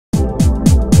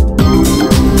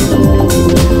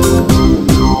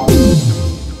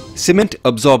Cement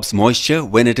absorbs moisture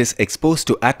when it is exposed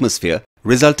to atmosphere,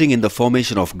 resulting in the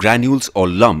formation of granules or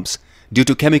lumps due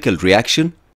to chemical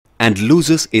reaction, and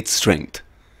loses its strength.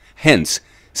 Hence,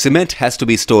 cement has to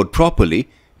be stored properly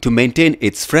to maintain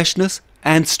its freshness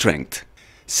and strength.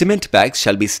 Cement bags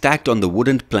shall be stacked on the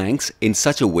wooden planks in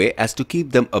such a way as to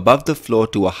keep them above the floor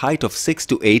to a height of 6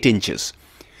 to 8 inches.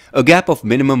 A gap of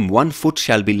minimum 1 foot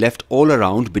shall be left all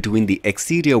around between the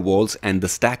exterior walls and the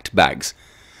stacked bags.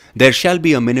 There shall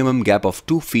be a minimum gap of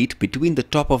 2 feet between the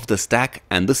top of the stack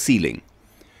and the ceiling.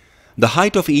 The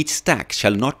height of each stack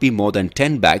shall not be more than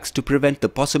 10 bags to prevent the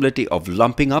possibility of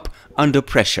lumping up under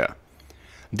pressure.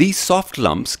 These soft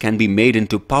lumps can be made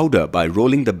into powder by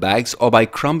rolling the bags or by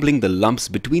crumbling the lumps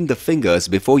between the fingers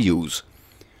before use.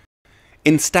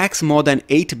 In stacks more than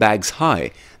 8 bags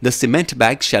high, the cement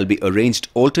bags shall be arranged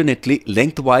alternately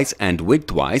lengthwise and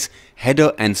widthwise,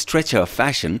 header and stretcher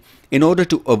fashion, in order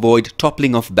to avoid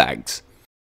toppling of bags.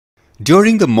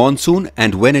 During the monsoon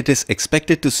and when it is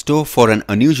expected to store for an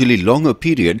unusually longer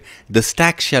period, the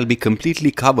stack shall be completely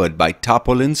covered by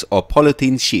tarpaulins or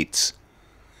polythene sheets.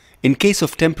 In case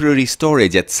of temporary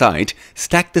storage at site,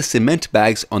 stack the cement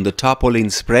bags on the tarpaulin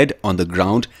spread on the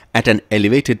ground at an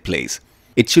elevated place.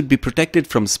 It should be protected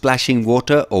from splashing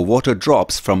water or water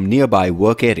drops from nearby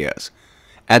work areas.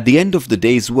 At the end of the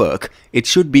day's work, it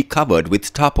should be covered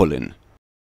with tarpaulin.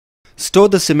 Store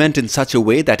the cement in such a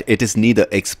way that it is neither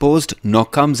exposed nor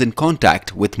comes in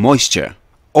contact with moisture.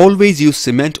 Always use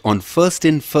cement on first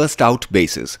in first out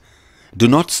basis. Do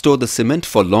not store the cement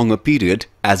for longer period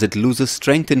as it loses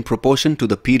strength in proportion to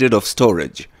the period of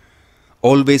storage.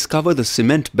 Always cover the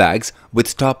cement bags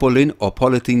with tarpaulin or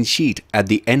polythene sheet at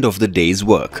the end of the day's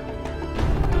work.